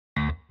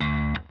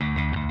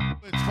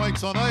It's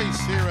Mike's on ice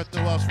here at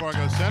the Wells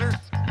Fargo Center.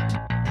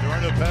 There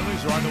are no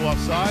penalties, there are no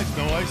offsides,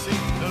 no icing,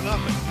 no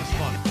nothing, just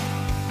fun.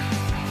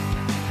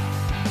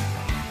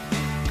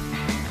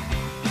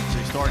 So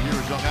they start here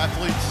as young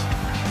athletes,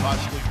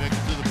 possibly make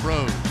it to the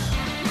pros.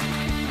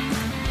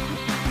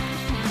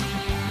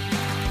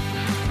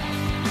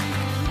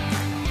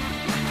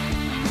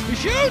 He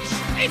shoots!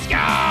 He scores!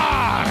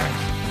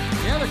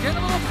 Yeah, they're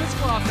getting a little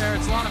physical out there.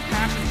 It's a lot of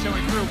passion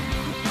showing through.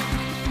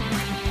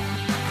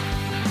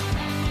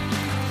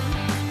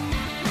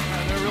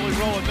 They're really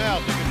rolling now.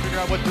 They can figure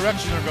out what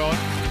direction they're going.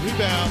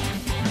 Rebound.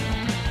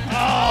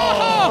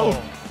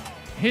 Oh!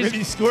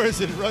 He scores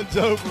and runs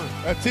over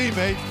a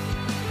teammate.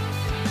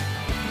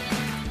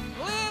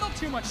 A little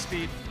too much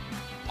speed.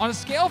 On a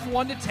scale of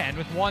 1 to 10,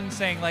 with 1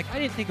 saying, like, I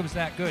didn't think it was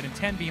that good, and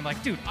 10 being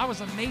like, dude, I was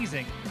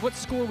amazing, what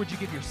score would you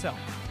give yourself?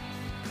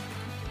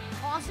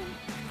 Awesome.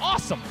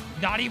 Awesome.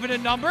 Not even a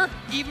number.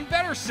 Even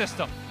better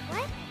system.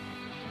 What?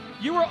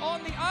 You were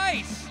on the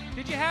ice.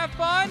 Did you have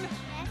fun?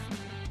 Yes.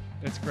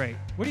 That's great.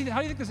 How do you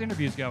think this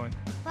interview's going?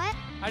 What?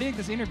 How do you think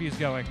this interview's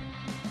going?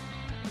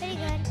 Pretty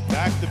good.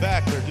 Back to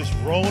back, they're just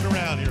rolling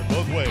around here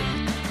both ways.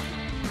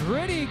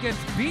 Gritty gets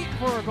beat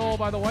for a goal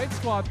by the White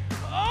Squad.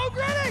 Oh,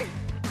 Gritty!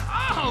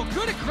 Oh,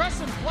 good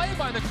aggressive play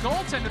by the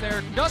goaltender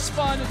there. Just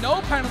fun, no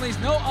penalties,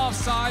 no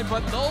offside,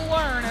 but they'll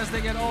learn as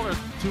they get older.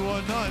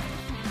 2-on-none.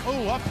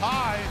 Oh, up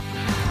high.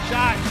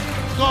 Shot.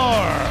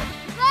 Score.